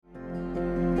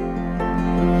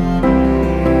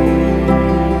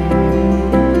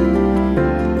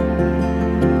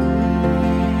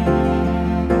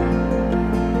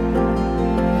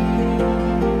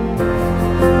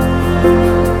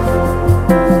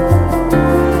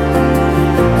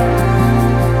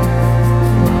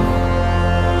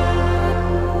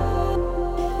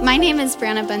My name is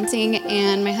Brianna Bunting,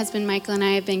 and my husband Michael and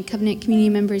I have been covenant community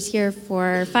members here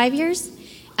for 5 years.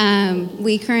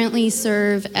 We currently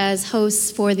serve as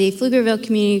hosts for the Pflugerville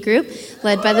Community Group,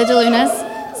 led by the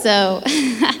DeLunas.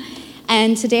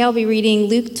 And today I'll be reading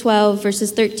Luke 12,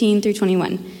 verses 13 through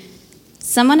 21.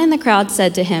 Someone in the crowd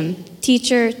said to him,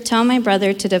 "Teacher, tell my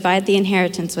brother to divide the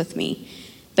inheritance with me."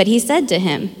 But he said to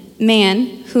him,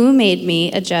 "Man, who made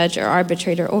me a judge or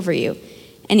arbitrator over you?"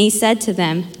 And he said to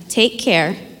them, "Take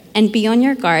care and be on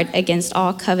your guard against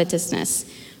all covetousness,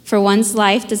 for one's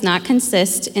life does not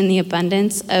consist in the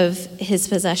abundance of his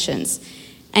possessions."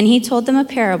 And he told them a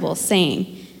parable,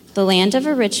 saying, "The land of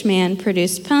a rich man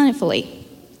produced plentifully.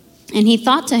 And he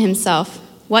thought to himself,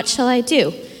 'What shall I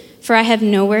do? For I have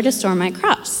nowhere to store my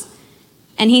crops.'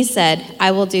 And he said,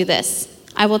 'I will do this.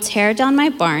 I will tear down my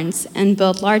barns and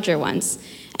build larger ones,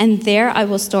 and there I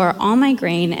will store all my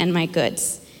grain and my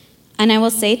goods. And I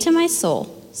will say to my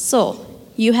soul, Soul,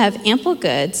 you have ample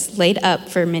goods laid up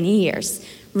for many years.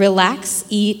 Relax,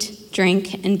 eat,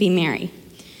 drink, and be merry.'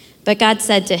 But God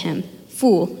said to him,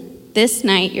 'Fool, this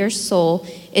night your soul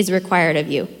is required of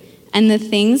you, and the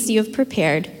things you have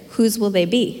prepared, whose will they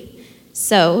be?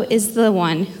 So is the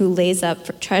one who lays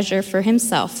up treasure for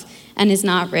himself and is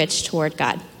not rich toward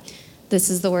God.'" This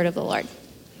is the word of the Lord.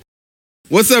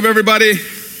 What's up, everybody?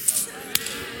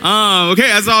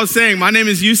 Okay, as I was saying, my name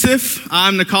is Yusuf.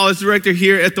 I'm the college director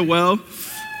here at the Well.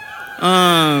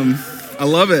 I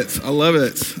love it.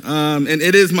 And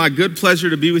it is my good pleasure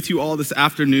to be with you all this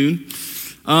afternoon.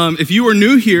 If you are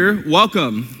new here,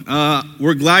 welcome.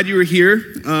 We're glad you are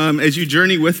here as you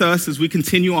journey with us as we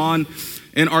continue on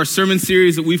in our sermon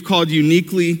series that we've called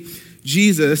Uniquely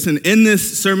Jesus. And in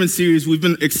this sermon series, we've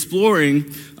been exploring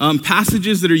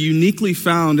passages that are uniquely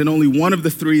found in only one of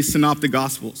the three synoptic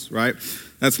gospels, right?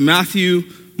 That's Matthew,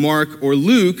 Mark, or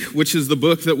Luke, which is the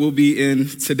book that we'll be in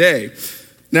today.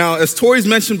 Now, as Tori's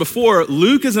mentioned before,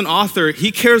 Luke is an author.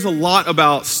 He cares a lot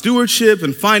about stewardship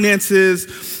and finances,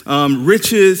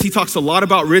 riches. He talks a lot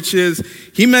about riches.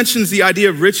 He mentions the idea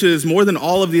of riches more than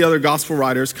all of the other gospel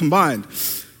writers combined.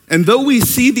 And though we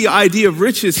see the idea of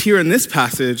riches here in this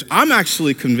passage, I'm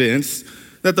actually convinced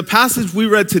that the passage we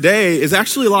read today is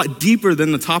actually a lot deeper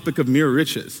than the topic of mere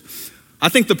riches. I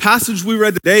think the passage we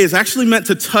read today is actually meant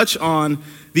to touch on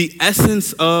the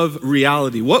essence of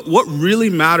reality, what really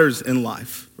matters in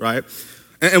life, right?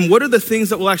 And what are the things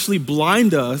that will actually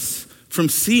blind us from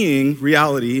seeing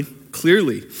reality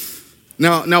clearly?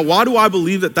 Now, why do I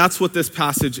believe that that's what this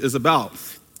passage is about?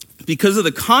 Because of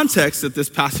the context that this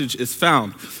passage is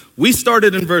found. We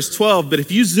started in verse 12, but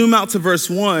if you zoom out to verse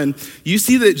 1, you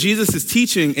see that Jesus is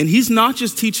teaching, and he's not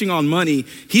just teaching on money,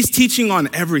 he's teaching on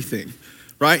everything.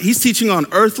 Right? He's teaching on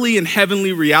earthly and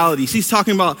heavenly realities. He's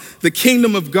talking about the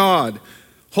kingdom of God,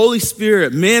 Holy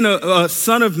Spirit, man,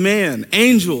 Son of Man,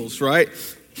 angels, right?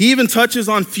 He even touches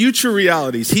on future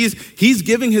realities. He's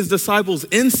giving his disciples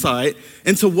insight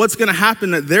into what's going to happen,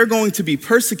 that they're going to be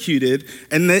persecuted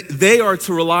and that they are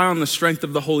to rely on the strength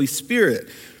of the Holy Spirit,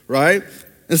 right?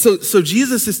 And so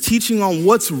Jesus is teaching on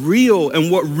what's real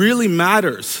and what really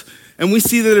matters. And we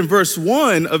see that in verse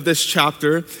 1 of this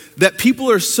chapter, that people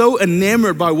are so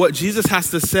enamored by what Jesus has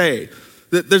to say,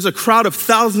 that there's a crowd of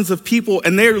thousands of people,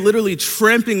 and they're literally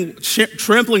trampling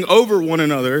over one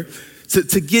another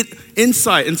to get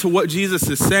insight into what Jesus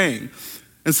is saying.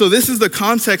 And so this is the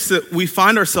context that we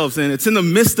find ourselves in. It's in the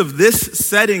midst of this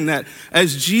setting that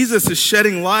as Jesus is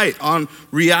shedding light on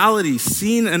reality,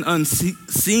 seen and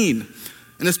unseen,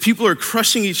 and as people are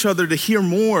crushing each other to hear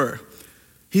more,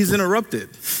 he's interrupted.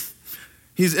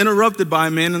 He's interrupted by a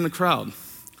man in the crowd.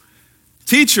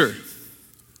 "Teacher,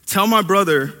 tell my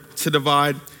brother to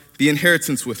divide the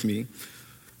inheritance with me."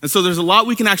 And so there's a lot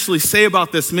we can actually say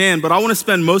about this man, but I want to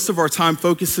spend most of our time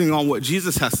focusing on what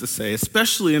Jesus has to say,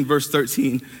 especially in verse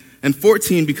 13 and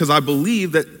 14, because I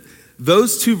believe that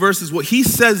those two verses, what he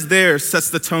says there sets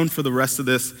the tone for the rest of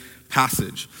this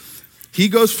passage. He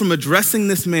goes from addressing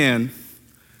this man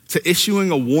to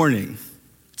issuing a warning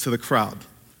to the crowd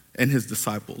and his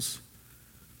disciples.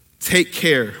 Take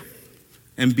care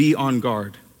and be on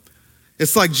guard.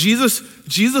 It's like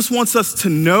Jesus wants us to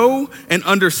know and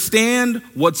understand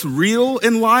what's real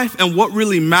in life and what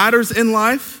really matters in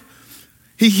life.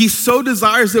 He so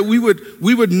desires that we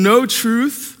would know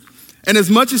truth. And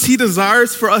as much as he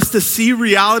desires for us to see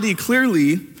reality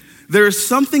clearly, there is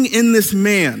something in this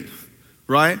man,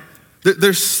 right?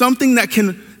 There's something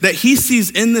that he sees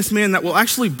in this man that will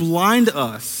actually blind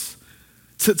us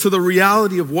to the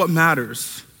reality of what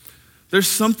matters. There's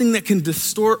something that can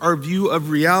distort our view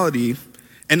of reality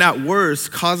and at worst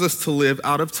cause us to live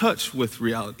out of touch with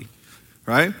reality,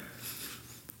 right?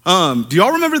 Do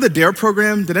y'all remember the DARE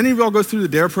program? Did any of y'all go through the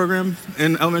DARE program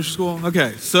in elementary school?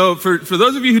 Okay, so for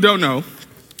those of you who don't know,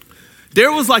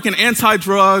 DARE was like an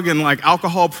anti-drug and like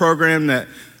alcohol program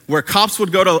where cops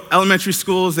would go to elementary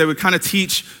schools. They would kind of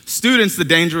teach students the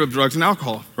danger of drugs and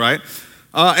alcohol, right?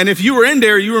 And if you were in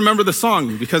DARE, you remember the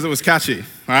song because it was catchy, all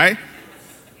right?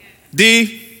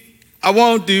 D, I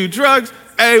won't do drugs.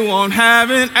 A, won't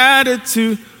have an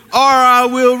attitude. R, I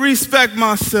will respect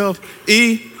myself.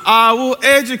 E, I will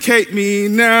educate me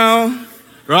now,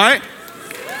 right?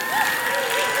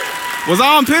 Was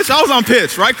I on pitch? I was on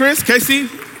pitch, right, Chris? Casey,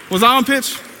 was I on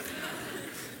pitch?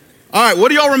 All right, what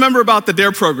do y'all remember about the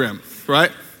DARE program,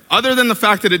 right? Other than the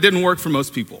fact that it didn't work for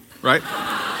most people, right?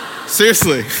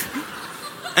 Seriously.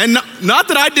 And not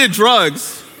that I did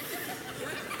drugs,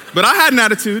 but I had an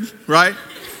attitude, right?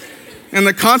 And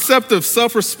the concept of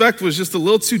self-respect was just a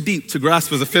little too deep to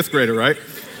grasp as a fifth grader, right?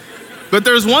 But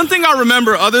there's one thing I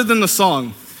remember other than the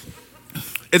song.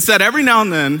 It's that every now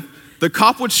and then, the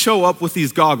cop would show up with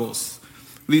these goggles,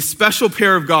 these special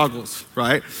pair of goggles,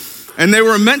 right? And they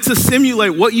were meant to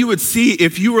simulate what you would see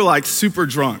if you were like super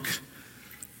drunk.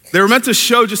 They were meant to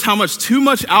show just how much too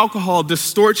much alcohol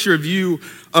distorts your view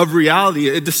of reality.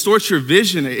 It distorts your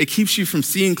vision. It keeps you from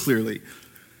seeing clearly.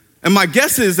 And my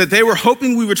guess is that they were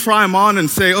hoping we would try them on and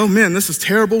say, oh man, this is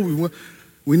terrible.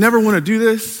 We never want to do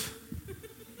this.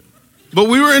 But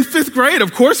we were in fifth grade.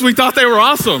 Of course we thought they were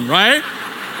awesome, right?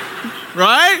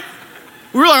 Right?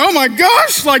 We were like, oh my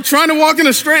gosh, like trying to walk in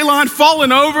a straight line,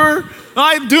 falling over,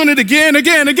 right? Doing it again.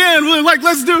 We're like,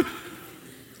 let's do it.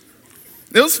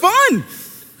 It was fun.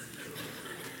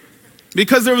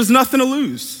 Because there was nothing to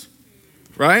lose,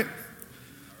 right?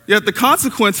 Yet the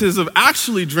consequences of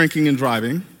actually drinking and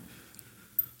driving,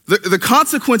 the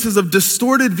consequences of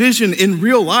distorted vision in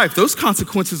real life, those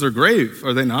consequences are grave,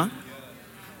 are they not?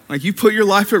 Like you put your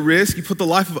life at risk, you put the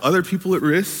life of other people at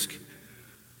risk.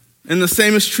 And the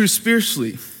same is true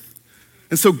spiritually.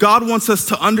 And so God wants us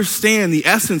to understand the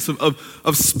essence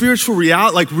of spiritual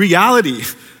reality, like reality,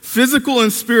 physical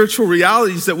and spiritual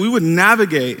realities, that we would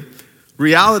navigate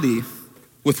reality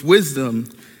with wisdom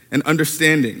and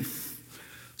understanding.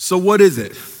 So what is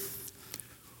it?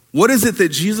 What is it that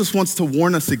Jesus wants to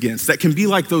warn us against that can be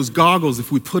like those goggles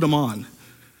if we put them on,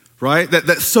 right?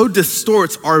 That so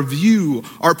distorts our view,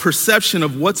 our perception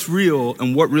of what's real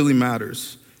and what really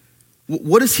matters.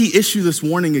 What does he issue this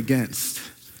warning against?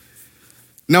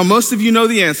 Now, most of you know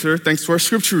the answer, thanks to our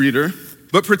scripture reader,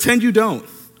 but pretend you don't.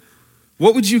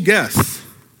 What would you guess,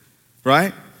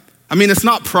 right? I mean, it's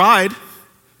not pride.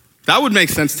 That would make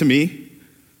sense to me.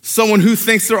 Someone who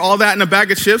thinks they're all that in a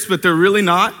bag of chips, but they're really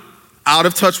not, out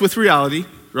of touch with reality,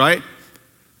 right?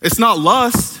 It's not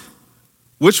lust,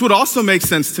 which would also make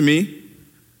sense to me.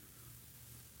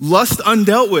 Lust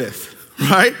undealt with,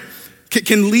 right?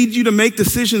 Can lead you to make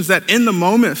decisions that in the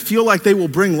moment feel like they will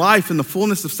bring life and the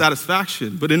fullness of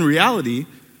satisfaction, but in reality,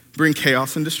 bring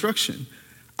chaos and destruction,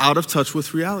 out of touch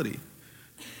with reality.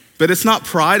 But it's not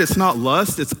pride, it's not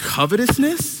lust, it's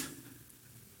covetousness.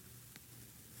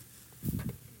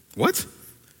 What?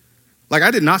 Like,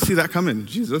 I did not see that coming,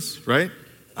 Jesus, right?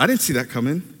 I didn't see that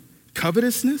coming.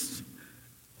 Covetousness?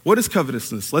 What is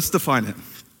covetousness? Let's define it.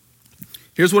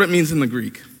 Here's what it means in the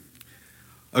Greek.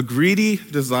 A greedy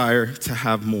desire to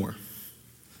have more.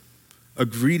 A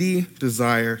greedy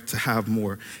desire to have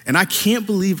more. And I can't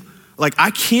believe, like,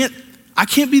 I can't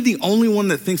be the only one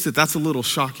that thinks that that's a little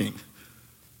shocking.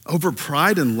 Over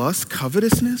pride and lust,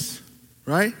 covetousness,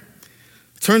 right?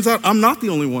 Turns out I'm not the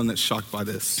only one that's shocked by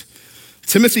this.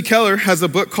 Timothy Keller has a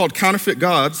book called Counterfeit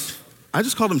Gods. I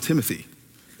just called him Timothy.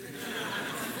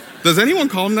 Does anyone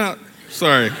call him that?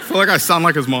 Sorry, I feel like I sound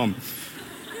like his mom.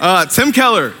 Tim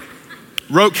Keller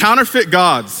wrote Counterfeit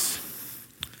Gods.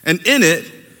 And in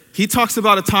it, he talks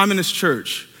about a time in his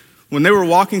church when they were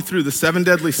walking through the 7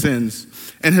 deadly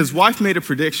sins, and his wife made a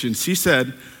prediction. She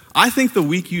said, I think the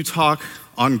week you talk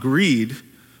on greed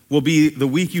will be the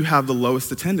week you have the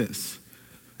lowest attendance.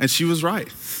 And she was right.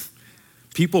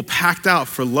 People packed out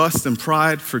for lust and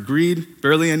pride, for greed.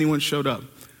 Barely anyone showed up.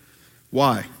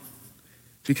 Why?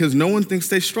 Because no one thinks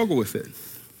they struggle with it.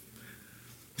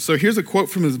 So here's a quote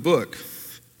from his book.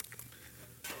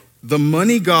 The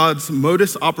money god's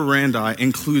modus operandi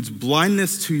includes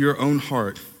blindness to your own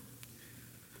heart.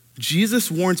 Jesus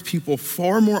warns people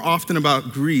far more often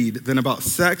about greed than about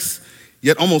sex,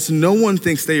 yet almost no one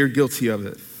thinks they are guilty of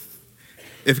it.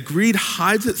 If greed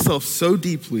hides itself so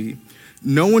deeply,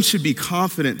 no one should be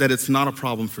confident that it's not a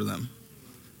problem for them.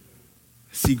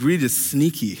 See, greed is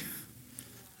sneaky.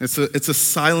 It's a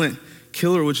silent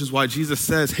killer, which is why Jesus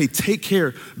says, hey, take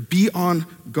care, be on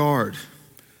guard.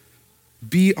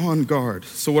 Be on guard.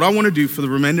 So what I want to do for the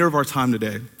remainder of our time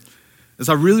today is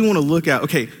I really want to look at,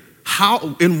 okay,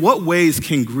 in what ways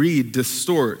can greed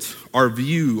distort our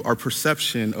view, our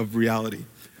perception of reality?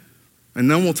 And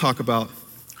then we'll talk about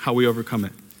how we overcome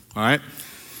it, all right?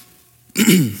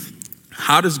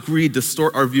 How does greed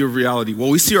distort our view of reality? Well,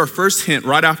 we see our first hint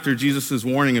right after Jesus'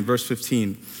 warning in verse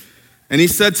 15. And he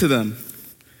said to them,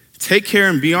 "Take care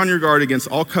and be on your guard against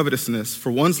all covetousness,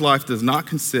 for one's life does not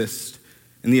consist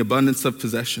in the abundance of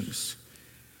possessions."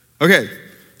 Okay,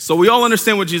 so we all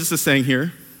understand what Jesus is saying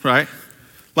here, right?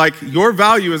 Like, your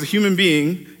value as a human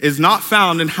being is not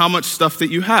found in how much stuff that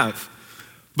you have.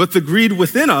 But the greed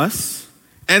within us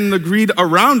and the greed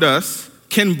around us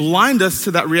can blind us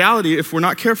to that reality if we're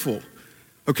not careful,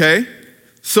 okay?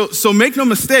 So make no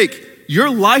mistake, your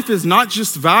life is not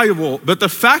just valuable, but the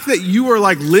fact that you are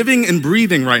like living and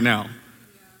breathing right now,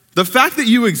 the fact that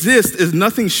you exist is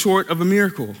nothing short of a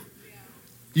miracle.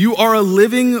 You are a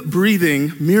living,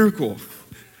 breathing miracle.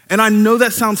 And I know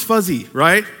that sounds fuzzy,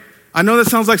 right? I know that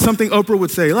sounds like something Oprah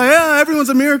would say, like, yeah, everyone's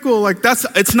a miracle. Like,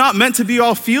 it's not meant to be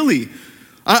all feely.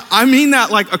 I mean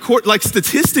that like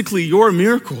statistically, you're a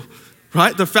miracle,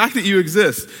 right? The fact that you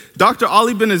exist. Dr.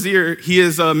 Ali Benazir, he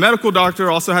is a medical doctor,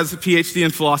 also has a PhD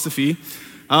in philosophy,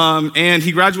 and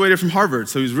he graduated from Harvard,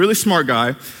 so he's a really smart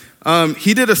guy.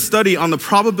 He did a study on the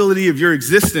probability of your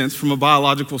existence from a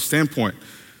biological standpoint.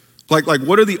 Like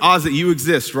what are the odds that you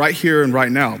exist right here and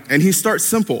right now? And he starts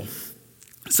simple.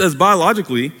 It says,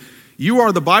 biologically, you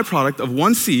are the byproduct of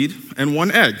one seed and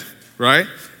one egg, right?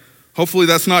 Hopefully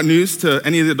that's not news to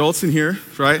any of the adults in here,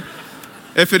 right?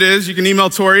 If it is, you can email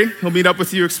Tori. He'll meet up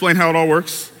with you, explain how it all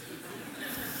works.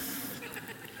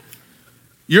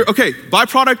 Okay,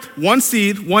 byproduct, one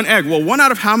seed, one egg. Well, one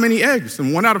out of how many eggs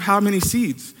and one out of how many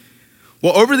seeds?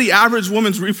 Well, over the average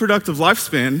woman's reproductive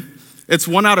lifespan, it's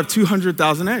 1 out of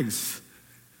 200,000 eggs.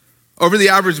 Over the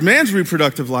average man's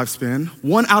reproductive lifespan,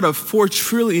 1 out of 4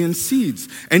 trillion seeds.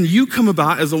 And you come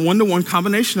about as a 1-to-1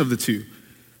 combination of the two,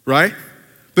 right?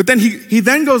 But then he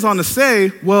then goes on to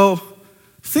say, well,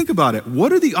 think about it.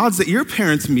 What are the odds that your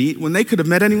parents meet when they could have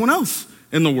met anyone else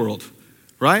in the world,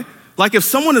 right? Like if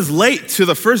someone is late to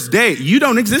the first date, you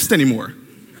don't exist anymore,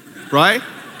 right?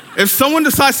 If someone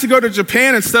decides to go to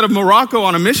Japan instead of Morocco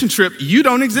on a mission trip, you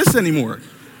don't exist anymore,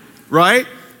 right?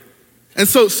 And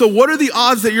so what are the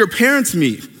odds that your parents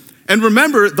meet? And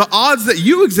remember, the odds that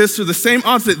you exist are the same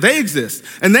odds that they exist.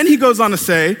 And then he goes on to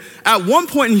say, at one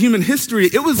point in human history,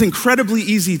 it was incredibly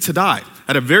easy to die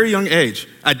at a very young age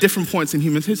at different points in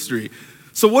human history.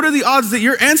 So what are the odds that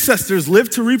your ancestors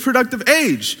lived to reproductive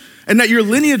age and that your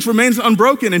lineage remains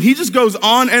unbroken? And he just goes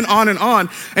on and on and on.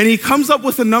 And he comes up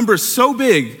with a number so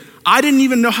big, I didn't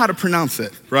even know how to pronounce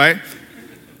it, right?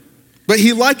 But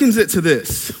he likens it to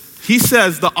this. He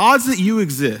says the odds that you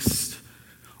exist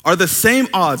are the same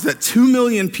odds that 2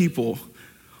 million people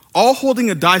all holding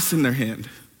a dice in their hand.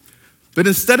 But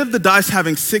instead of the dice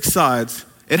having 6 sides,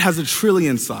 it has 1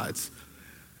 trillion sides.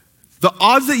 The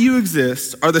odds that you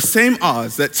exist are the same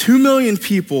odds that 2 million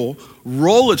people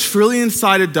roll 1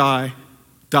 trillion-sided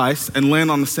dice and land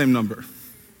on the same number.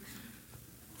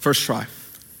 First try.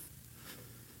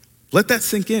 Let that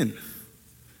sink in.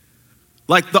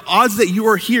 Like the odds that you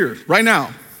are here right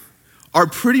now are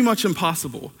pretty much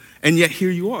impossible, and yet here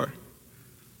you are.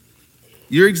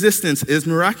 Your existence is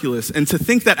miraculous, and to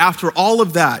think that after all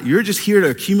of that, you're just here to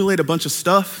accumulate a bunch of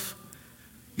stuff,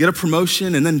 get a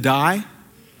promotion, and then die,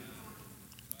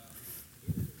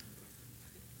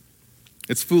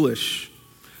 it's foolish.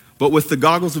 But with the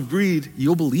goggles of greed,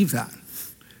 you'll believe that.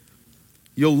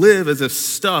 You'll live as if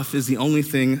stuff is the only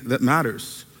thing that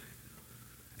matters.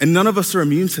 And none of us are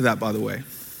immune to that, by the way.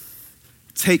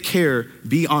 Take care,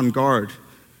 be on guard.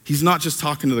 He's not just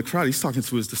talking to the crowd, he's talking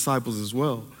to his disciples as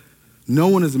well. No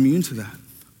one is immune to that.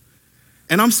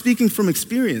 And I'm speaking from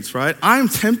experience, right? I am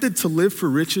tempted to live for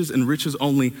riches and riches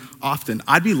only often.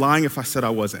 I'd be lying if I said I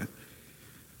wasn't.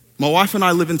 My wife and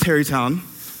I live in Tarrytown.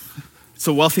 It's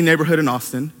a wealthy neighborhood in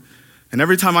Austin. And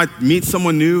every time I meet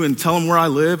someone new and tell them where I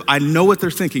live, I know what they're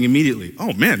thinking immediately.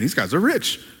 Oh man, these guys are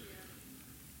rich.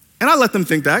 And I let them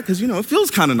think that because, it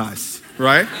feels kind of nice,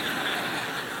 right?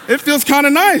 It feels kind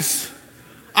of nice.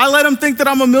 I let them think that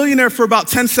I'm a millionaire for about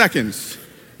 10 seconds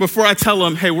before I tell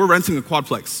them, hey, we're renting a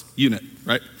quadplex unit,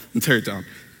 right, in Tarrytown.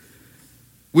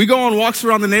 We go on walks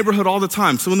around the neighborhood all the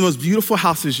time, some of the most beautiful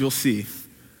houses you'll see.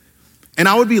 And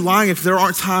I would be lying if there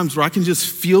aren't times where I can just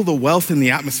feel the wealth in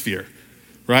the atmosphere,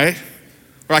 right?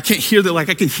 Or I can hear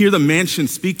the mansion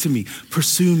speak to me,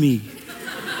 pursue me,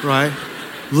 right?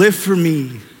 Live for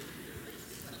me.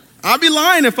 I'd be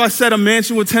lying if I said a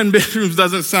mansion with 10 bedrooms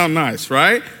doesn't sound nice,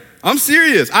 right? I'm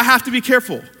serious. I have to be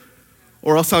careful.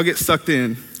 or else I'll get sucked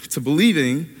in to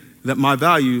believing that my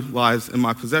value lies in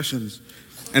my possessions.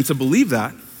 And to believe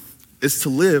that is to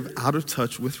live out of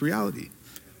touch with reality.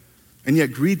 And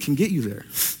yet greed can get you there.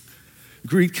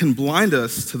 Greed can blind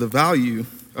us to the value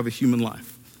of a human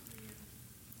life.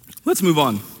 Let's move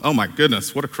on. Oh my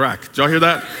goodness, what a crack. Did y'all hear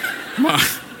that? Come on,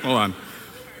 hold on.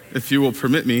 If you will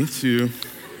permit me to.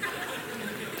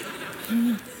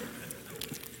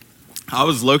 I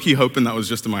was low-key hoping that was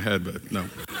just in my head, but no.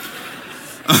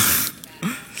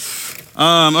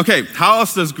 Okay, how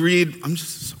else does greed, I'm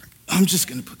just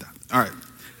gonna put that. All right.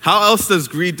 How else does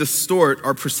greed distort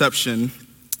our perception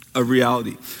of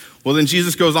reality? Well, then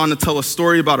Jesus goes on to tell a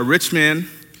story about a rich man.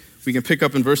 We can pick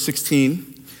up in verse 16.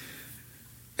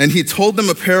 And he told them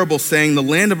a parable saying, the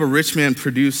land of a rich man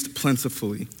produced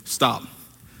plentifully. Stop.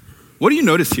 What do you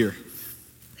notice here?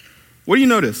 What do you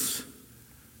notice?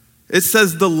 It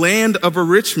says the land of a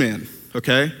rich man,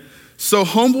 okay? So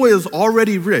homeboy is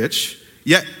already rich,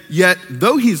 yet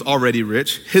though he's already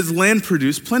rich, his land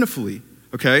produced plentifully,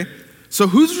 okay? So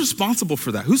who's responsible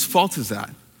for that? Whose fault is that?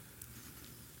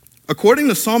 According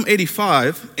to Psalm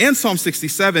 85 and Psalm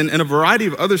 67 and a variety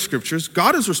of other scriptures,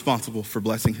 God is responsible for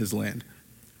blessing his land.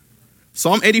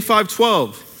 Psalm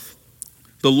 85:12,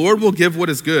 the Lord will give what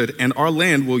is good, and our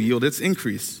land will yield its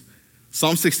increase.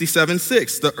 Psalm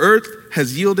 67:6, the earth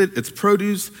has yielded its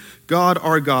produce. God,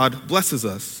 our God, blesses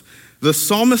us. The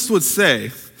psalmist would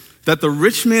say that the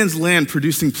rich man's land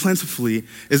producing plentifully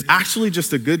is actually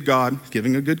just a good God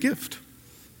giving a good gift,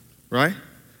 right?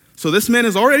 So this man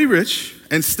is already rich,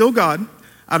 and still God,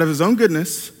 out of his own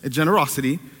goodness and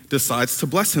generosity, decides to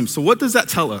bless him. So what does that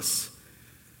tell us?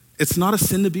 It's not a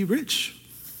sin to be rich.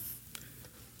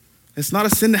 It's not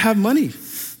a sin to have money.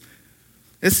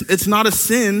 It's not a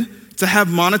sin to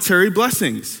have monetary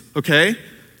blessings, okay?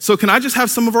 So can I just have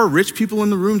some of our rich people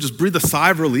in the room just breathe a sigh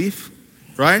of relief,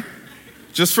 right?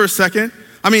 Just for a second.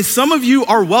 I mean, some of you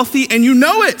are wealthy and you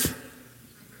know it.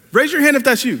 Raise your hand if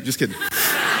that's you. Just kidding.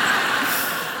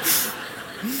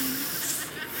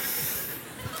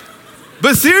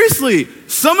 But seriously,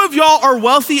 some of y'all are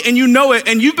wealthy and you know it,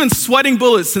 and you've been sweating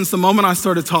bullets since the moment I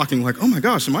started talking. Like, oh my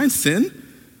gosh, am I in sin?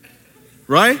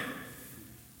 Right?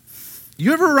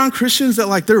 You ever around Christians that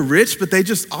like they're rich, but they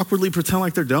just awkwardly pretend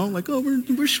like they don't? Like, oh,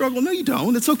 we're struggling. No, you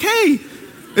don't. It's okay.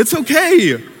 It's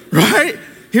okay, right?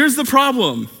 Here's the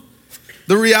problem.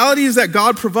 The reality is that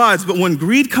God provides, but when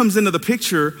greed comes into the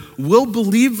picture, we'll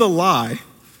believe the lie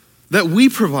that we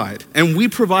provide, and we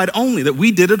provide only, that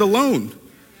we did it alone.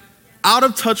 Out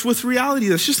of touch with reality.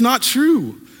 That's just not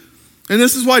true. And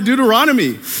this is why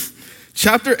Deuteronomy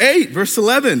chapter 8, verse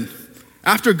 11,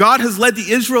 after God has led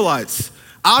the Israelites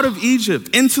out of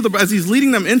Egypt as he's leading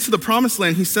them into the promised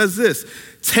land, he says this,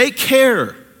 take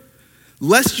care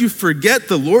lest you forget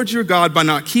the Lord your God by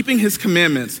not keeping his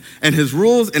commandments and his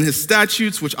rules and his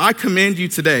statutes, which I command you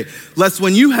today, lest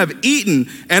when you have eaten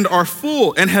and are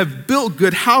full and have built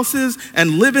good houses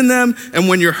and live in them, and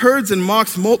when your herds and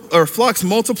flocks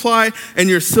multiply and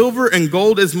your silver and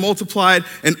gold is multiplied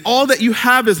and all that you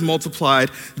have is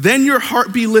multiplied, then your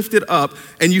heart be lifted up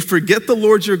and you forget the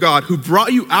Lord your God who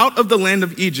brought you out of the land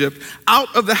of Egypt,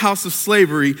 out of the house of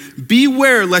slavery.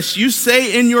 Beware lest you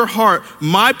say in your heart,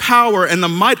 my power and the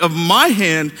might of my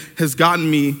hand has gotten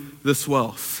me this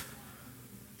wealth.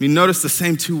 I mean, notice the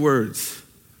same two words.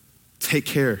 Take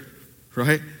care,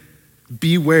 right?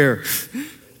 Beware,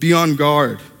 be on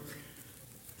guard.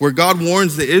 Where God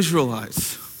warns the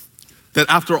Israelites that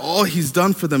after all he's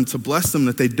done for them to bless them,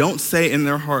 that they don't say in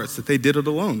their hearts that they did it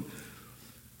alone.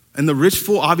 And the rich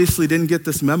fool obviously didn't get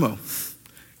this memo.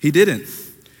 He didn't.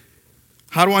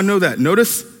 How do I know that?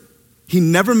 Notice he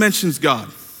never mentions God.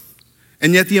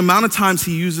 And yet the amount of times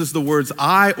he uses the words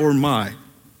I or my,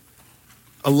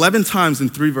 11 times in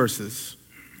 3 verses,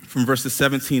 from verses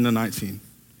 17 to 19.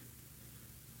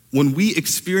 When we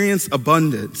experience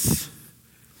abundance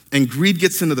and greed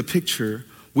gets into the picture,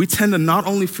 we tend to not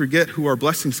only forget who our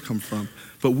blessings come from,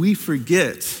 but we tend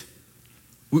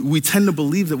to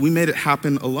believe that we made it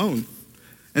happen alone.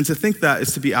 And to think that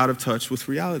is to be out of touch with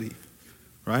reality,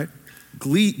 right?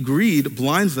 Greed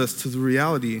blinds us to the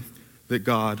reality that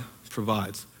God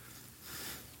provides.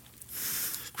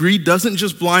 Greed doesn't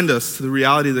just blind us to the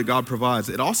reality that God provides,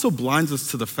 it also blinds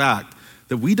us to the fact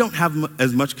that we don't have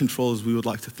as much control as we would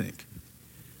like to think,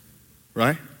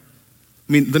 right?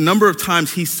 I mean, the number of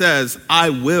times he says, I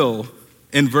will,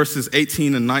 in verses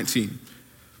 18 and 19.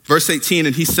 Verse 18,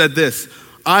 and he said this,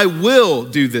 I will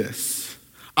do this.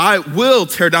 I will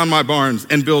tear down my barns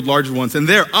and build larger ones. And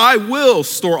there I will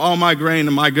store all my grain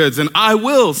and my goods. And I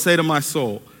will say to my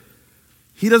soul.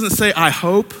 He doesn't say, I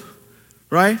hope,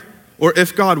 right? or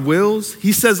if God wills.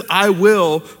 He says, I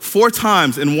will 4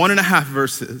 times in 1.5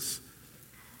 verses.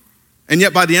 And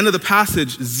yet by the end of the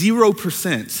passage,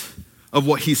 0% of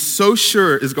what he's so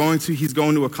sure he's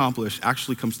going to accomplish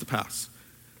actually comes to pass.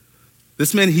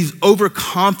 This man, he's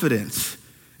overconfident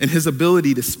in his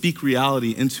ability to speak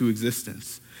reality into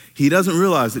existence. He doesn't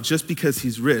realize that just because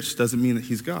he's rich doesn't mean that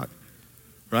he's God,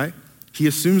 right? He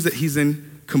assumes that he's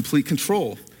in complete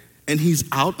control, and he's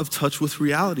out of touch with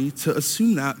reality to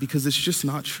assume that because it's just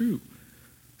not true.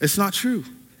 It's not true.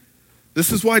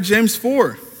 This is why James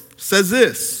 4 says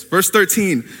this, verse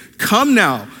 13, come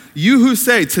now, you who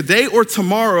say today or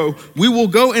tomorrow we will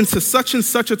go into such and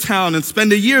such a town and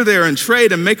spend a year there and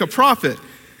trade and make a profit.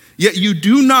 Yet you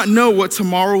do not know what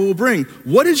tomorrow will bring.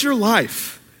 What is your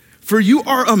life? For you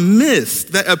are a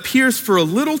mist that appears for a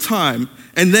little time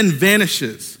and then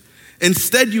vanishes.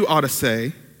 Instead, you ought to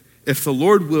say, if the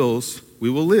Lord wills, we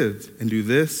will live and do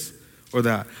this or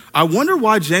that. I wonder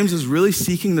why James is really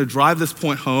seeking to drive this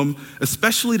point home,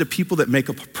 especially to people that make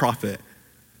a profit,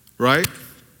 right?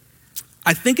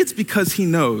 I think it's because he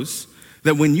knows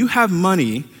that when you have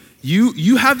money,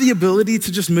 you have the ability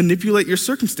to just manipulate your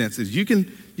circumstances. You can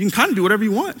kind of do whatever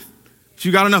you want. If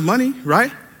you got enough money,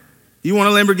 right? You want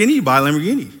a Lamborghini, you buy a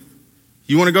Lamborghini.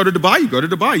 You want to go to Dubai, you go to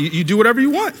Dubai. You do whatever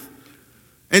you want.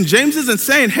 And James isn't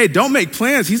saying, hey, don't make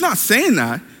plans. He's not saying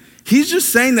that. He's just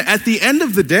saying that at the end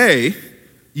of the day,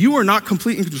 you are not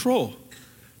complete in control.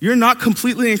 You're not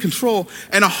completely in control.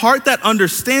 And a heart that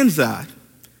understands that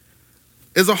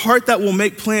is a heart that will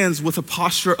make plans with a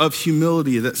posture of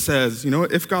humility that says, you know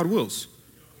what, if God wills.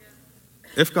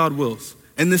 If God wills.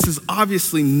 And this is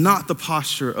obviously not the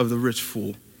posture of the rich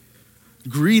fool.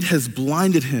 Greed has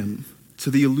blinded him to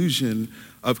the illusion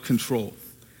of control.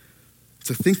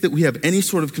 To think that we have any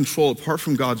sort of control apart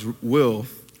from God's will,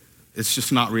 it's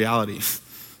just not reality.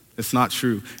 It's not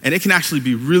true. And it can actually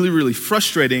be really, really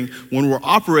frustrating when we're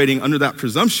operating under that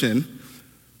presumption,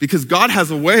 because God has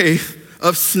a way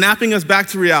of snapping us back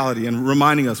to reality and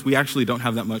reminding us we actually don't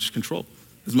have that much control,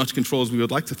 as much control as we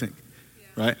would like to think,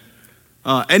 right?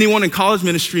 Anyone in college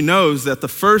ministry knows that the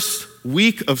first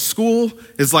week of school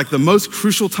is like the most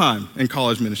crucial time in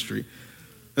college ministry.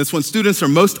 That's when students are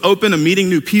most open to meeting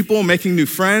new people, making new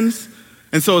friends.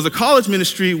 And so as a college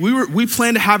ministry, we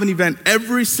plan to have an event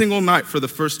every single night for the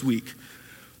first week.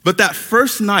 But that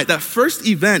first night, that first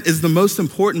event is the most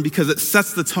important because it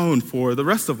sets the tone for the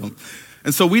rest of them.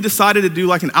 And so we decided to do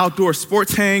like an outdoor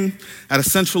sports hang at a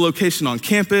central location on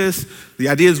campus. The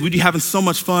idea is we'd be having so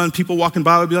much fun. People walking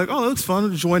by would be like, oh, it looks fun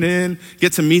to join in,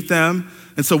 get to meet them.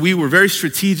 And so we were very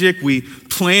strategic. We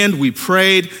planned, we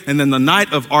prayed, and then the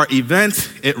night of our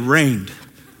event, it rained.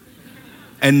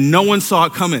 And no one saw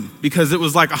it coming because it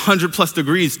was like 100+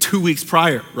 degrees 2 weeks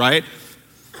prior, right?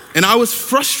 And I was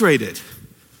frustrated.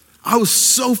 I was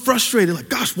so frustrated. Like,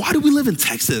 gosh, why do we live in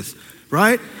Texas,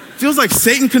 right? Feels like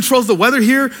Satan controls the weather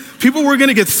here. People were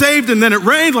gonna get saved and then it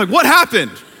rained. Like, what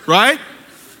happened, right?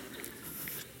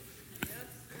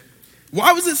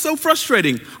 Why was it so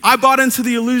frustrating? I bought into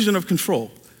the illusion of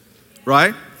control,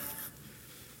 right?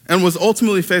 And was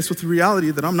ultimately faced with the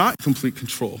reality that I'm not in complete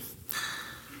control.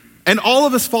 And all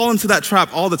of us fall into that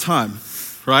trap all the time,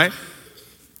 right?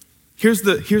 Here's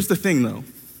the thing though.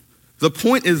 The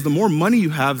point is the more money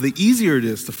you have, the easier it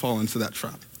is to fall into that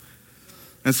trap.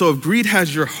 And so if greed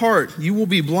has your heart, you will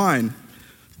be blind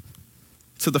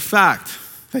to the fact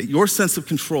that your sense of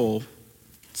control,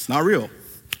 it's not real.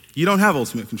 You don't have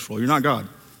ultimate control. You're not God.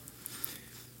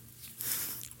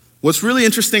 What's really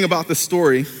interesting about this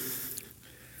story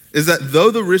is that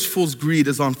though the rich fool's greed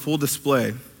is on full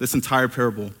display, this entire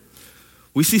parable,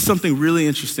 we see something really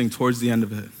interesting towards the end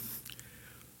of it.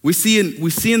 We see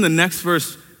in the next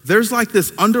verse, there's like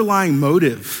this underlying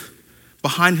motive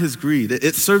behind his greed.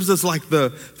 It serves as like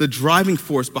the driving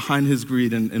force behind his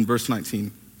greed in verse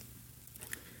 19.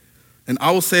 And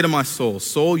I will say to my soul,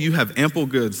 soul, you have ample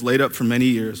goods laid up for many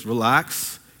years.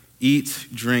 Relax, eat,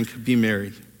 drink, be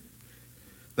merry.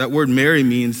 That word merry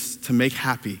means to make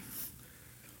happy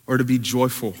or to be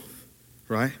joyful,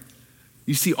 right?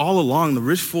 You see, all along, the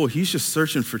rich fool, he's just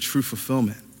searching for true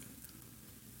fulfillment.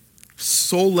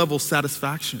 Soul level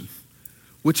satisfaction,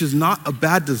 which is not a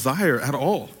bad desire at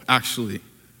all, actually.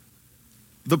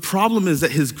 The problem is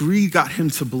that his greed got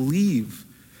him to believe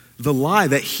the lie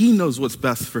that he knows what's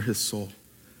best for his soul.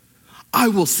 I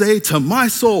will say to my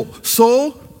soul,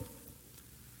 soul,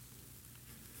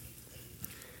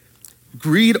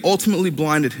 greed ultimately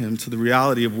blinded him to the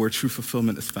reality of where true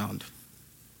fulfillment is found.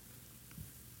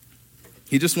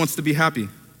 He just wants to be happy.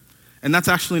 And that's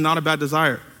actually not a bad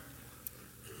desire.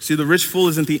 See, the rich fool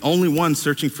isn't the only one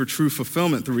searching for true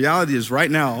fulfillment. The reality is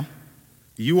right now,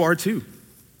 you are too.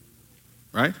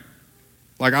 right?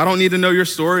 Like, I don't need to know your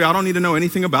story. I don't need to know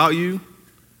anything about you.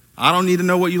 I don't need to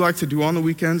know what you like to do on the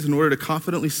weekends in order to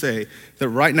confidently say that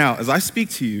right now, as I speak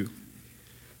to you,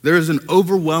 there is an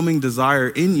overwhelming desire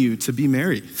in you to be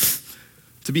married,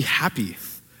 to be happy,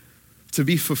 to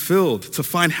be fulfilled, to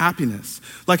find happiness.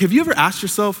 Like, have you ever asked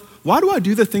yourself, why do I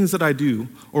do the things that I do?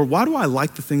 Or why do I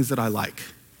like the things that I like,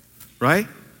 right?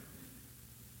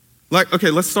 Like, okay,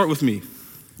 let's start with me.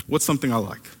 What's something I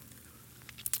like?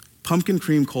 Pumpkin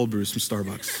cream cold brews from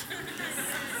Starbucks.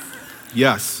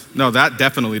 Yes. No, that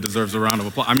definitely deserves a round of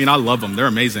applause. I mean, I love them. They're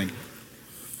amazing,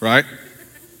 right?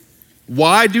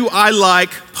 Why do I like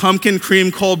pumpkin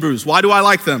cream cold brews? Why do I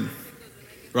like them,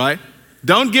 right?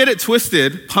 Don't get it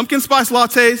twisted. Pumpkin spice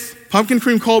lattes, pumpkin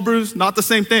cream cold brews, not the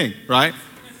same thing, right?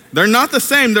 They're not the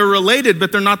same. They're related,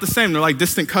 but they're not the same. They're like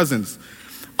distant cousins.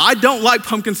 I don't like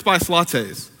pumpkin spice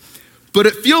lattes, but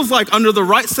it feels like under the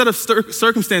right set of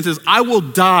circumstances, I will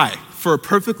die for a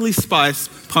perfectly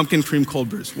spiced pumpkin cream cold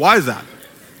brews. Why is that?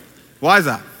 Why is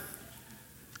that?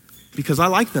 Because I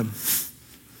like them.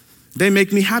 They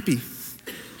make me happy.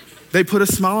 They put a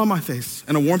smile on my face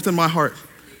and a warmth in my heart,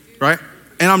 right?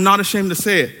 And I'm not ashamed to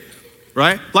say it,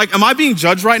 right? Like, am I being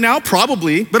judged right now?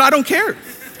 Probably, but I don't care.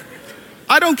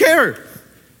 I don't care,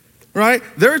 right?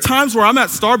 There are times where I'm at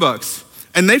Starbucks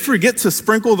and they forget to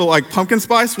sprinkle the like pumpkin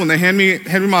spice when they hand me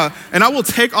my, and I will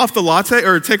take off the latte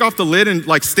or take off the lid and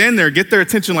like stand there, get their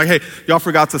attention like, hey, y'all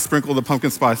forgot to sprinkle the pumpkin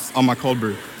spice on my cold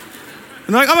brew.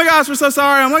 And they're like, oh my gosh, we're so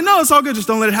sorry. I'm like, no, it's all good. Just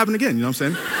don't let it happen again. You know what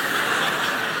I'm saying?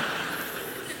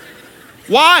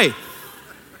 Why?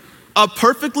 A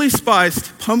perfectly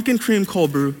spiced pumpkin cream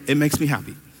cold brew, it makes me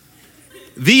happy.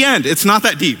 The end. It's not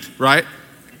that deep, right?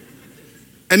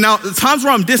 And now the times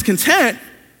where I'm discontent,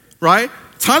 right?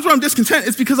 Times where I'm discontent,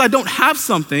 it's because I don't have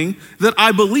something that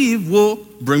I believe will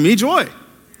bring me joy,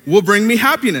 will bring me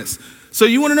happiness. So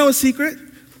you want to know a secret?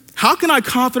 How can I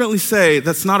confidently say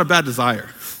that's not a bad desire?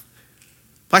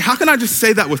 Like, how can I just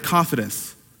say that with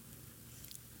confidence?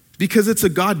 Because it's a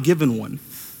God-given one.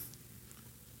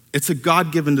 It's a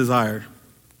God-given desire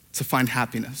to find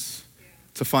happiness,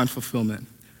 to find fulfillment,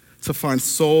 to find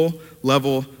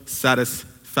soul-level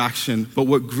satisfaction. But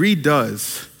what greed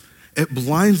does, it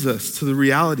blinds us to the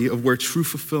reality of where true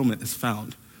fulfillment is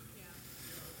found.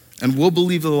 And we'll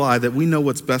believe the lie that we know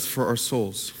what's best for our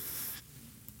souls.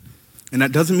 And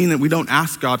that doesn't mean that we don't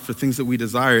ask God for things that we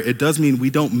desire. It does mean we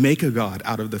don't make a God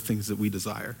out of the things that we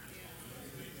desire.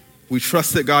 We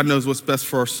trust that God knows what's best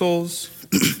for our souls,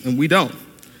 and we don't.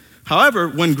 However,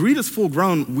 when greed is full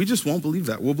grown, we just won't believe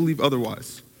that. We'll believe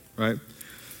otherwise, right?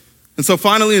 And so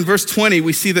finally in verse 20,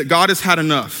 we see that God has had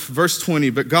enough. Verse 20,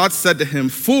 but God said to him,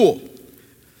 fool,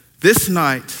 this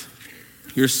night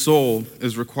your soul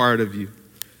is required of you,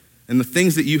 and the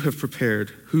things that you have prepared,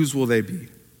 whose will they be?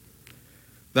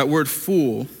 That word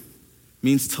fool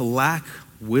means to lack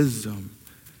wisdom.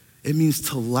 It means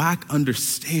to lack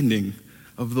understanding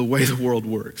of the way the world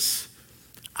works,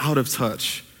 out of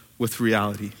touch with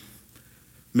reality.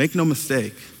 Make no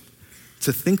mistake,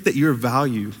 to think that your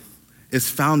value is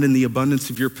found in the abundance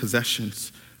of your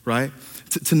possessions, right?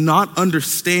 To not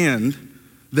understand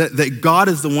that God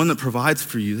is the one that provides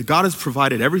for you, that God has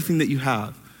provided everything that you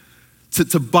have.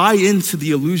 To buy into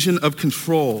the illusion of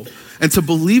control and to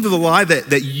believe the lie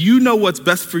that you know what's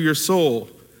best for your soul.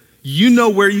 You know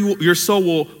where your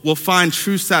soul will find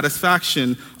true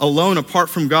satisfaction alone apart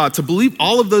from God. To believe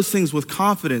all of those things with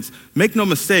confidence, make no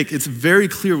mistake, it's very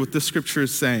clear what this scripture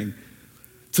is saying.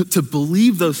 To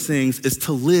believe those things is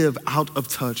to live out of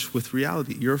touch with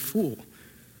reality. You're a fool.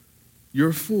 You're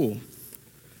a fool.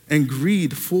 And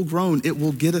greed, full grown, it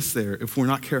will get us there if we're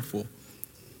not careful.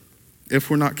 If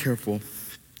we're not careful.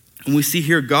 And we see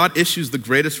here, God issues the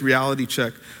greatest reality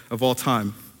check of all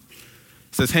time. He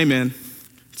says, hey man,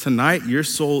 tonight your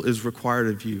soul is required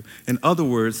of you. In other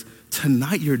words,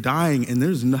 tonight you're dying and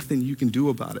there's nothing you can do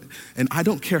about it. And I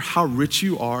don't care how rich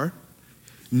you are,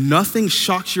 nothing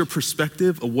shocks your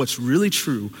perspective of what's really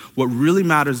true, what really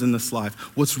matters in this life,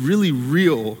 what's really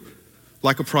real,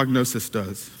 like a prognosis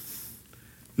does.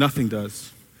 Nothing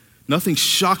does. Nothing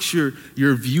shocks your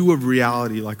view of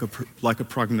reality like a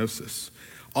prognosis.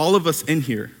 All of us in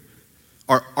here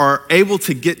are able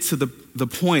to get to the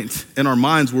point in our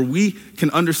minds where we can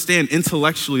understand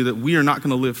intellectually that we are not going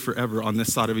to live forever on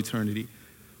this side of eternity.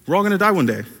 We're all going to die one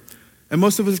day. And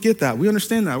most of us get that. We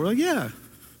understand that. We're like, yeah.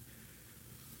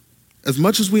 As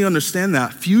much as we understand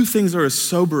that, few things are as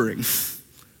sobering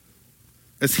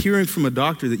as hearing from a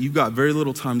doctor that you've got very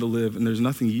little time to live and there's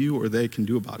nothing you or they can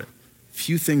do about it.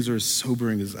 Few things are as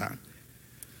sobering as that.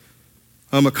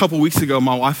 A couple weeks ago,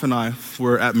 my wife and I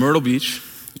were at Myrtle Beach,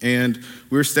 and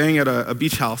we were staying at a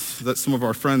beach house that some of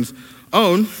our friends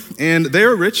own, and they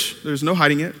are rich. There's no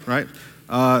hiding it, right?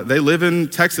 They live in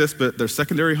Texas, but their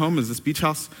secondary home is this beach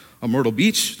house on Myrtle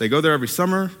Beach. They go there every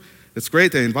summer. It's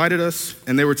great. They invited us,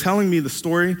 and they were telling me the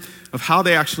story of how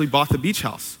they actually bought the beach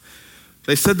house.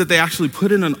 They said that they actually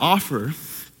put in an offer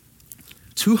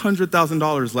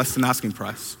 $200,000 less than asking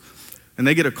price, and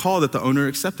they get a call that the owner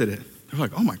accepted it. They're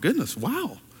like, oh my goodness,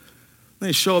 wow.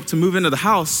 They show up to move into the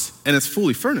house, and it's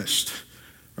fully furnished,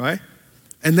 right?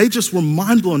 And they just were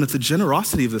mind blown at the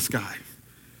generosity of this guy,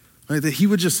 right? That he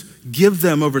would just give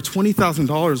them over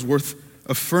 $20,000 worth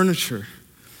of furniture.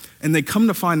 And they come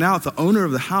to find out the owner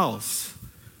of the house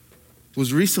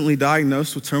was recently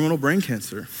diagnosed with terminal brain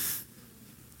cancer.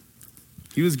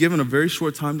 He was given a very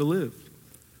short time to live.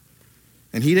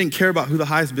 And he didn't care about who the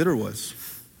highest bidder was.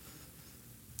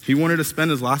 He wanted to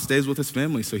spend his last days with his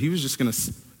family, so he was just going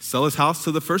to sell his house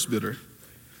to the first bidder.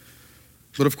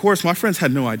 But of course, my friends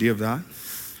had no idea of that,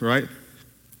 right?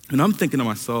 And I'm thinking to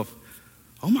myself,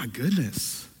 oh my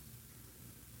goodness.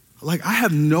 Like, I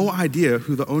have no idea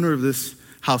who the owner of this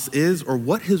house is or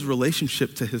what his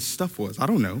relationship to his stuff was. I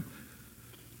don't know.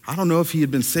 I don't know if he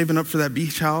had been saving up for that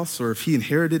beach house or if he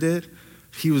inherited it.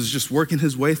 If he was just working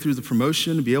his way through the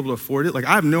promotion to be able to afford it. Like,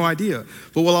 I have no idea.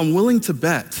 But what I'm willing to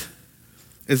bet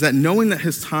is that knowing that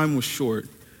his time was short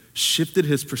shifted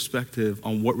his perspective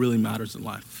on what really matters in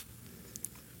life.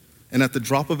 And at the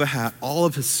drop of a hat, all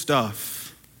of his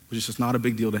stuff was just not a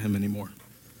big deal to him anymore.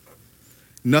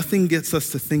 Nothing gets us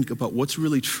to think about what's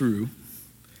really true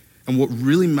and what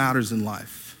really matters in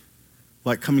life,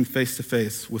 like coming face to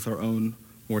face with our own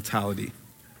mortality.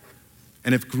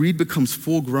 And if greed becomes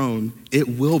full grown, it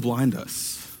will blind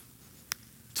us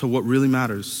to what really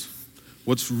matters,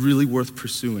 what's really worth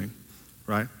pursuing,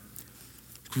 right?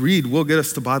 Greed will get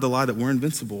us to buy the lie that we're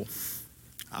invincible,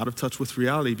 out of touch with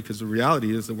reality, because the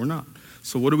reality is that we're not.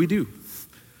 So what do?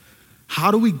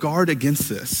 How do we guard against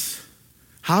this?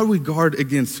 How do we guard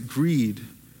against greed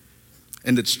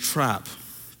and its trap?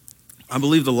 I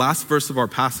believe the last verse of our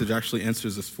passage actually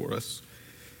answers this for us.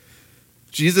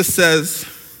 Jesus says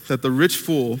that the rich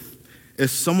fool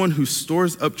is someone who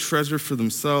stores up treasure for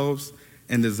themselves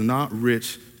and is not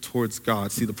rich towards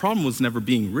God. See, the problem was never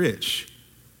being rich.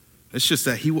 It's just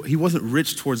that he wasn't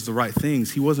rich towards the right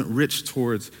things. He wasn't rich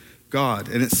towards God.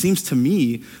 And it seems to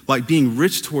me like being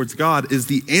rich towards God is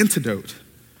the antidote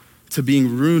to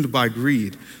being ruined by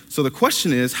greed. So the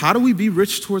question is, how do we be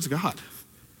rich towards God?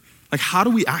 Like, how do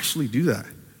we actually do that?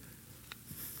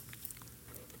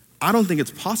 I don't think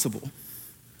it's possible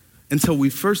until we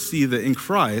first see that in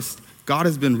Christ, God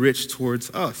has been rich towards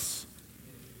us,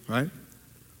 right?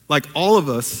 Like, all of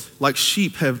us, like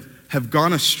sheep, have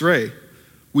gone astray.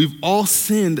 We've all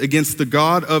sinned against the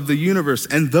God of the universe,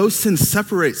 and those sins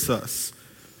separates us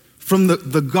from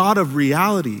the God of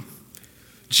reality.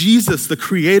 Jesus, the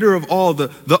creator of all,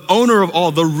 the owner of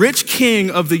all, the rich king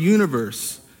of the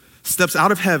universe, steps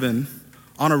out of heaven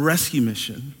on a rescue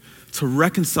mission to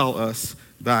reconcile us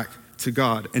back to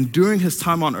God. And during his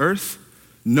time on earth,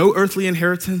 no earthly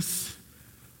inheritance,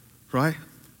 right?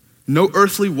 No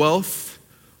earthly wealth,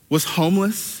 was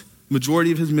homeless,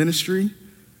 majority of his ministry,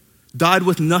 died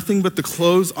with nothing but the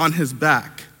clothes on his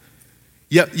back.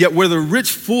 Yet where the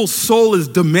rich fool's soul is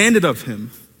demanded of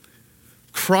him,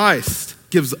 Christ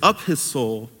gives up his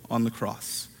soul on the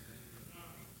cross.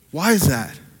 Why is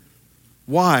that?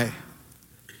 Why?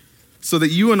 So that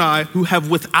you and I, who have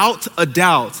without a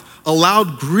doubt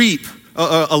allowed greed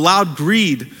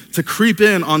to creep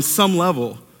in on some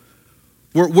level,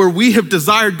 where we have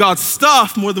desired God's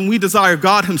stuff more than we desire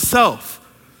God himself,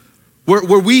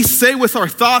 where we say with our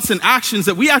thoughts and actions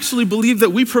that we actually believe that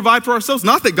we provide for ourselves,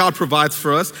 not that God provides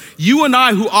for us. You and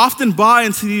I, who often buy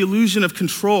into the illusion of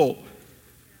control,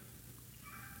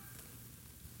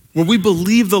 where we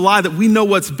believe the lie that we know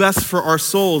what's best for our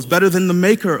souls better than the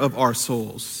maker of our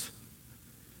souls.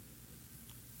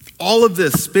 All of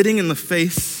this spitting in the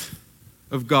face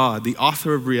of God, the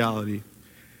author of reality.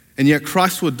 And yet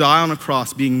Christ would die on a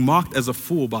cross, being mocked as a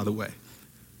fool, by the way,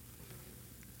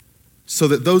 so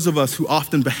that those of us who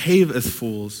often behave as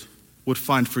fools would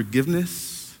find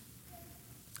forgiveness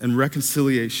and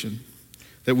reconciliation,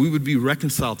 that we would be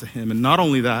reconciled to him. And not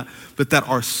only that, but that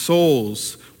our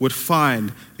souls would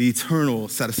find the eternal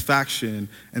satisfaction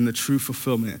and the true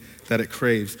fulfillment that it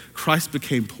craves. Christ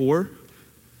became poor.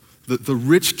 The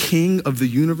rich king of the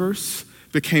universe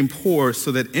became poor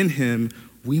so that in him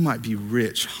we might be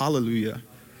rich. Hallelujah.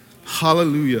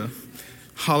 Hallelujah.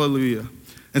 Hallelujah.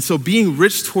 And so being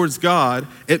rich towards God,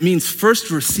 it means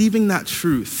first receiving that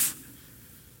truth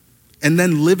and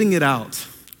then living it out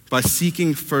by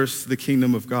seeking first the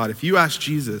kingdom of God. If you ask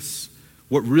Jesus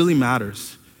what really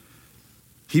matters,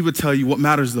 he would tell you what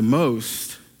matters the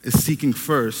most is seeking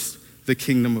first the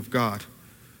kingdom of God.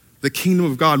 The kingdom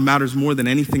of God matters more than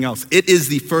anything else. It is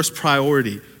the first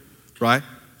priority, right?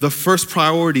 The first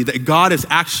priority, that God is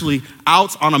actually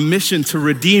out on a mission to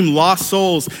redeem lost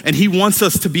souls, and he wants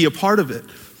us to be a part of it.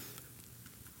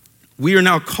 We are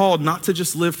now called not to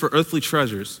just live for earthly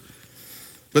treasures,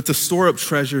 but to store up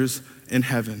treasures in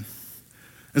heaven.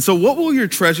 And so what will your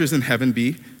treasures in heaven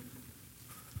be?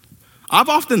 I've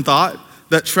often thought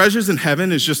that treasures in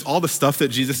heaven is just all the stuff that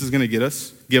Jesus is going to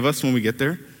give us when we get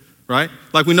there, right?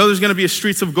 Like, we know there's going to be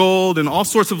streets of gold and all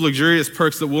sorts of luxurious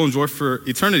perks that we'll enjoy for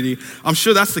eternity. I'm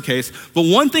sure that's the case. But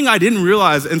one thing I didn't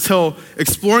realize until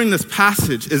exploring this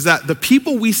passage is that the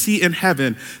people we see in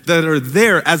heaven that are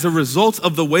there as a result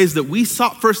of the ways that we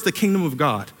sought first the kingdom of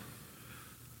God,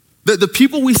 the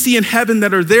people we see in heaven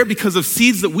that are there because of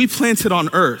seeds that we planted on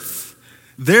earth,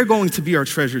 they're going to be our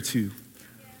treasure too.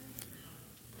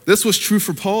 This was true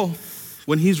for Paul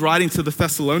when he's writing to the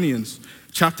Thessalonians,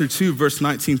 chapter 2, verse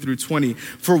 19 through 20.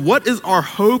 For what is our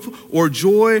hope or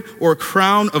joy or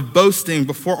crown of boasting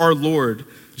before our Lord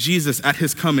Jesus at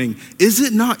his coming? Is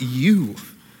it not you?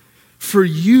 For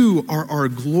you are our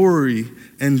glory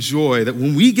and joy, that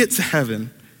when we get to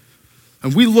heaven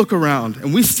and we look around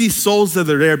and we see souls that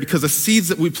are there because of seeds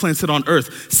that we planted on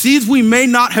earth, seeds we may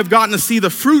not have gotten to see the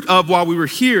fruit of while we were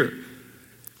here,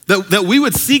 that we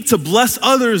would seek to bless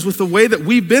others with the way that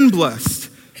we've been blessed,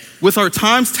 with our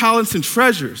times, talents, and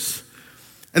treasures,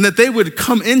 and that they would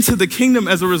come into the kingdom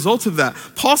as a result of that.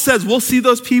 Paul says we'll see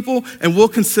those people and we'll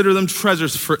consider them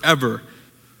treasures forever.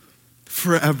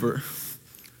 Forever.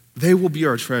 They will be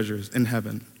our treasures in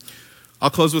heaven. I'll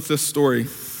close with this story.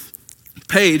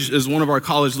 Paige is one of our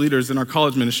college leaders in our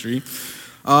college ministry,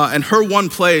 and her One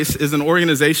Place is an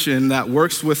organization that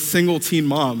works with single teen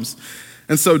moms.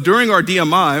 And so during our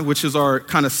DMI, which is our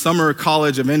kind of summer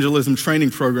college evangelism training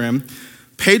program,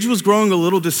 Paige was growing a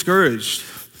little discouraged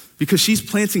because she's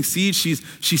planting seeds.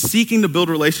 She's seeking to build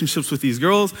relationships with these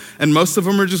girls, and most of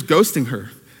them are just ghosting her.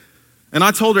 And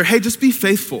I told her, hey, just be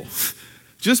faithful.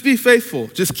 Just be faithful.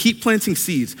 Just keep planting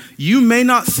seeds. You may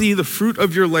not see the fruit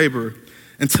of your labor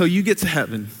until you get to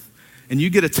heaven and you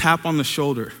get a tap on the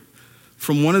shoulder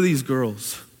from one of these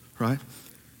girls, right?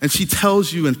 And she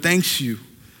tells you and thanks you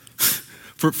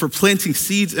for planting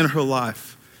seeds in her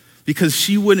life, because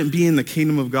she wouldn't be in the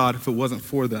kingdom of God if it wasn't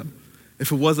for them,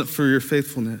 if it wasn't for your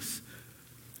faithfulness.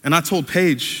 And I told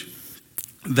Paige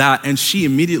that, and she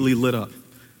immediately lit up.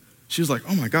 She was like,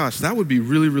 oh my gosh, that would be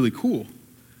really, really cool.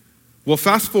 Well,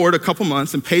 fast forward a couple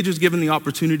months, and Paige was given the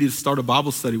opportunity to start a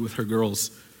Bible study with her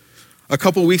girls. A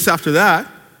couple weeks after that,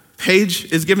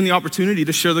 Paige is given the opportunity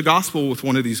to share the gospel with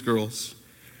one of these girls.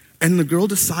 And the girl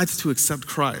decides to accept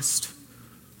Christ.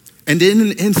 And in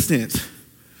an instant,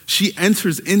 she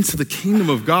enters into the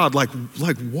kingdom of God. Like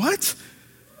what?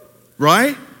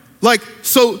 Right?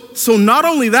 So not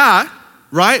only that,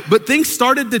 right? But things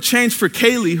started to change for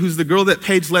Kaylee, who's the girl that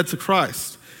Paige led to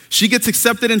Christ. She gets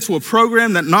accepted into a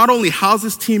program that not only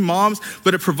houses teen moms,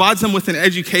 but it provides them with an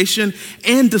education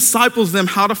and disciples them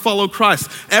how to follow Christ.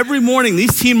 Every morning,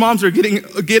 these teen moms are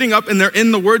getting up and they're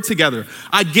in the Word together.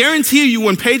 I guarantee you,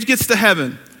 when Paige gets to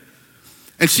heaven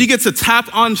and she gets a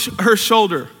tap on her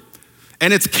shoulder,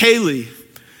 and it's Kaylee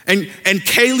and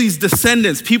Kaylee's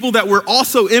descendants, people that were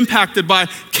also impacted by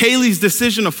Kaylee's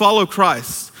decision to follow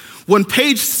Christ. When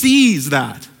Paige sees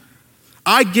that,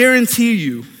 I guarantee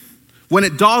you, when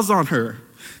it dawns on her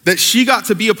that she got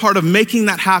to be a part of making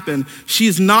that happen,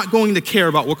 she's not going to care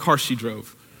about what car she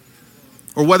drove,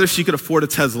 or whether she could afford a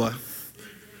Tesla,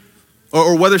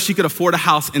 or whether she could afford a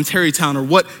house in Tarrytown, or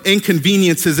what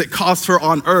inconveniences it cost her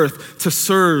on earth to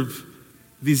serve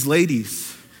these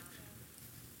ladies.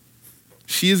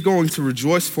 She is going to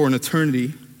rejoice for an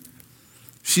eternity.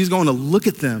 She's going to look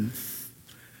at them,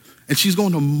 and she's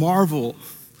going to marvel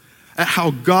at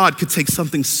how God could take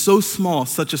something so small,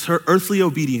 such as her earthly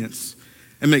obedience,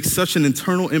 and make such an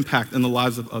eternal impact in the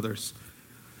lives of others.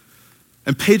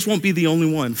 And Paige won't be the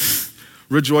only one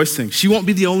rejoicing. She won't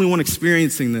be the only one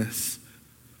experiencing this.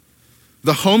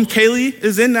 The home Kaylee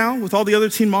is in now with all the other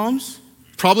teen moms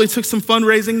probably took some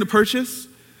fundraising to purchase.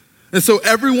 And so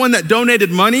everyone that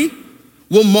donated money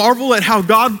will marvel at how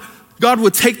God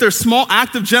would take their small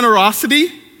act of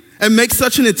generosity and make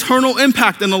such an eternal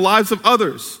impact in the lives of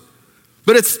others.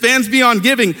 But it spans beyond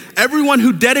giving. Everyone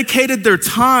who dedicated their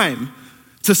time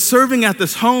to serving at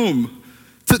this home,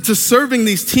 to serving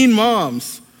these teen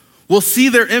moms, will see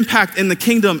their impact in the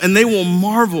kingdom, and they will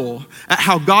marvel at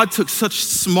how God took such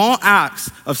small acts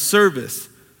of service,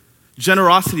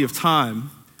 generosity of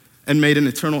time, and made an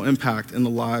eternal impact in the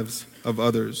lives of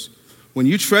others. When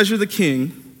you treasure the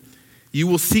King, You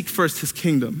will seek first his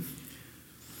kingdom.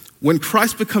 When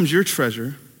Christ becomes your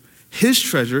treasure, his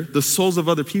treasure, the souls of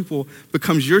other people,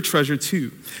 becomes your treasure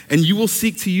too. And you will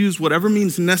seek to use whatever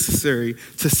means necessary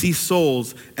to see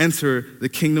souls enter the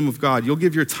kingdom of God. You'll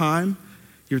give your time,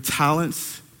 your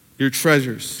talents, your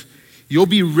treasures. You'll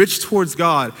be rich towards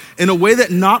God in a way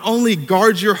that not only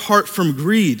guards your heart from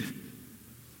greed,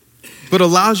 but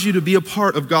allows you to be a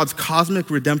part of God's cosmic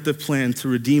redemptive plan to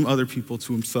redeem other people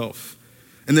to himself.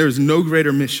 And there is no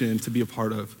greater mission to be a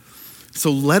part of. So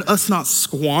let us not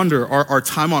squander our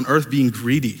time on earth being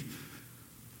greedy,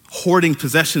 hoarding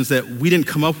possessions that we didn't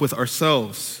come up with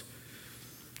ourselves.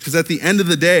 Because at the end of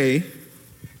the day,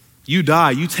 you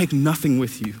die, you take nothing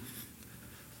with you.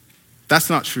 That's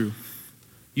not true.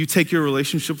 You take your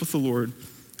relationship with the Lord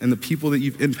and the people that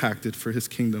you've impacted for his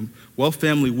kingdom. Well,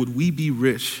 family, would we be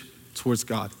rich towards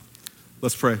God?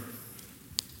 Let's pray.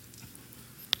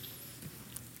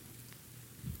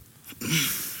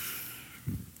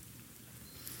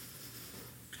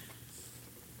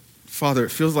 Father, it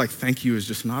feels like thank you is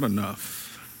just not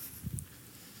enough.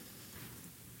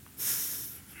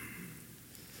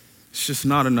 It's just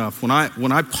not enough. When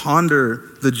I ponder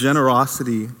the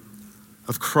generosity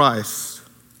of Christ,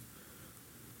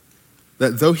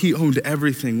 that though he owned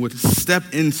everything, would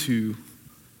step into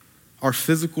our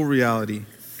physical reality,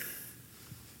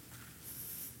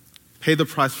 pay the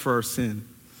price for our sin,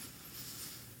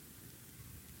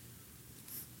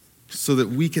 so that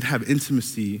we could have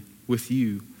intimacy with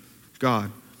you,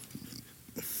 God.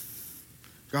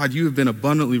 God, you have been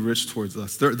abundantly rich towards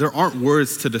us. There aren't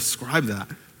words to describe that.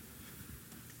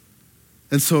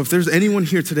 And so if there's anyone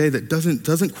here today that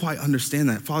doesn't quite understand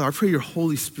that, Father, I pray your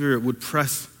Holy Spirit would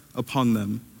press upon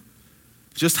them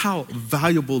just how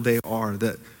valuable they are,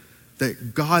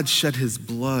 that God shed his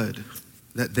blood,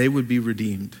 that they would be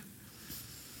redeemed.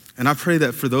 And I pray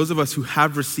that for those of us who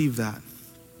have received that,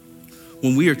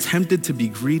 when we are tempted to be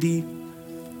greedy,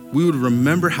 we would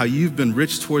remember how you've been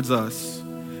rich towards us,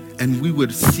 and we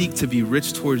would seek to be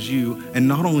rich towards you and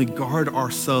not only guard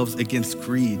ourselves against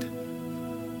greed.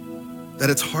 That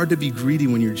it's hard to be greedy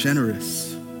when you're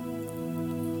generous.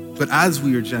 But as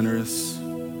we are generous,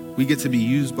 we get to be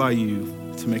used by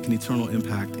you to make an eternal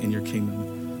impact in your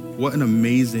kingdom. What an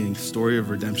amazing story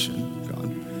of redemption,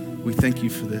 God. We thank you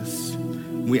for this.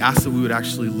 We ask that we would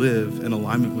actually live in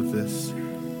alignment with this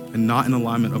and not in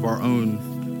alignment of our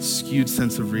own skewed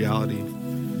sense of reality,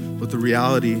 but the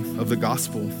reality of the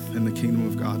gospel and the kingdom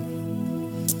of God.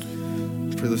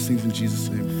 I pray those things in Jesus'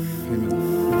 name.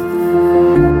 Amen.